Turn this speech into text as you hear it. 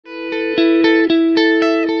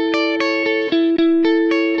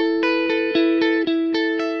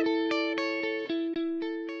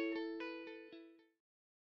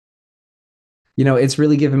it's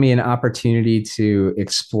really given me an opportunity to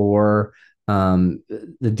explore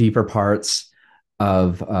the deeper parts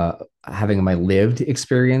of having my lived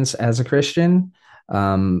experience as a Christian.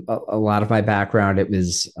 A lot of my background, it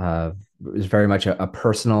was very much a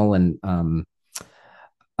personal and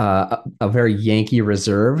a very Yankee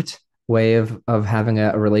reserved way of having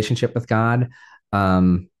a relationship with God.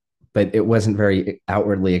 Um, but it wasn't very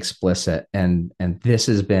outwardly explicit. And this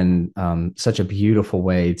has been such a beautiful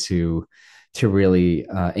way to really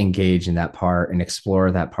engage in that part and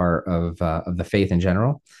explore that part of the faith in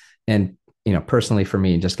general. And personally for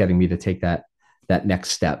me, just getting me to take that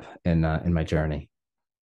next step in my journey.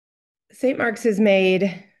 St. Mark's has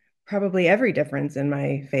made probably every difference in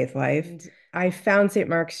my faith life. And I found St.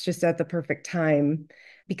 Mark's just at the perfect time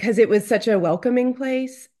because it was such a welcoming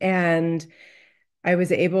place. And I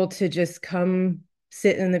was able to just come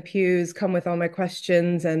sit in the pews, come with all my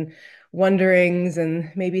questions and wonderings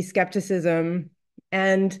and maybe skepticism.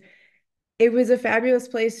 And it was a fabulous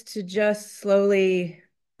place to just slowly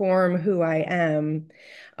form who I am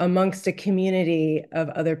amongst a community of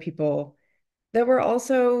other people that were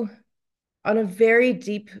also on a very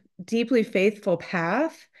deeply faithful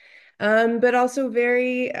path, but also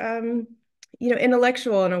very,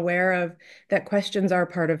 intellectual and aware of that questions are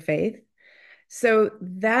part of faith. So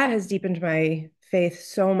that has deepened my faith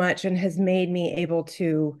so much and has made me able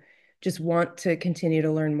to just want to continue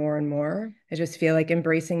to learn more and more. I just feel like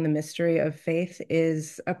embracing the mystery of faith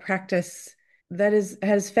is a practice that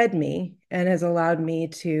has fed me and has allowed me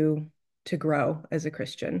to grow as a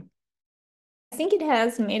Christian. I think it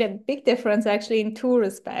has made a big difference actually in two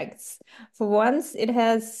respects. For once, it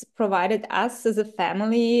has provided us as a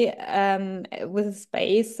family with a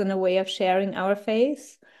space and a way of sharing our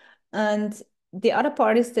faith. And the other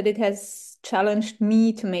part is that it has challenged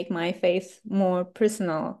me to make my faith more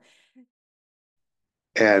personal.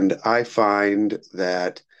 And I find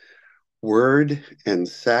that word and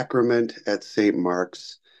sacrament at St.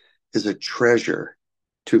 Mark's is a treasure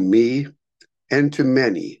to me and to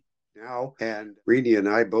many now. And Rini and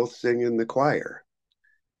I both sing in the choir.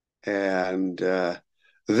 And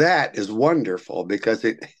that is wonderful because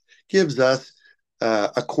it gives us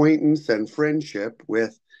acquaintance and friendship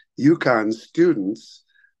with UConn students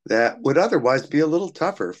that would otherwise be a little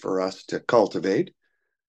tougher for us to cultivate.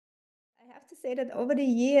 I have to say that over the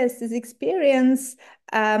years, this experience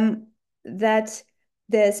that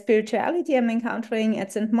the spirituality I'm encountering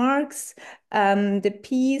at St. Mark's, the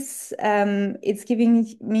peace it's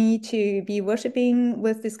giving me to be worshiping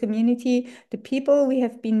with this community, the people we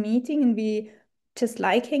have been meeting and we just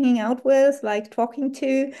like hanging out with, like talking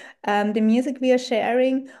to, the music we are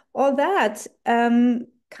sharing, all that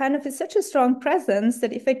kind of is such a strong presence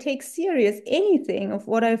that if I take serious anything of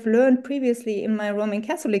what I've learned previously in my Roman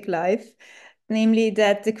Catholic life, namely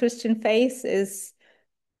that the Christian faith is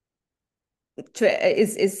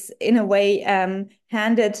in a way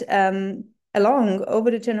handed along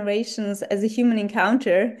over the generations as a human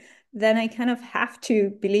encounter, then I kind of have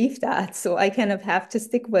to believe that. So I kind of have to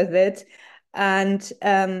stick with it. And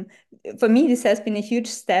for me, this has been a huge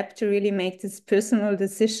step to really make this personal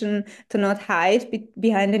decision to not hide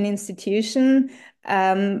behind an institution,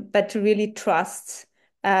 but to really trust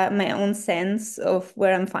my own sense of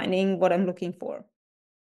where I'm finding what I'm looking for.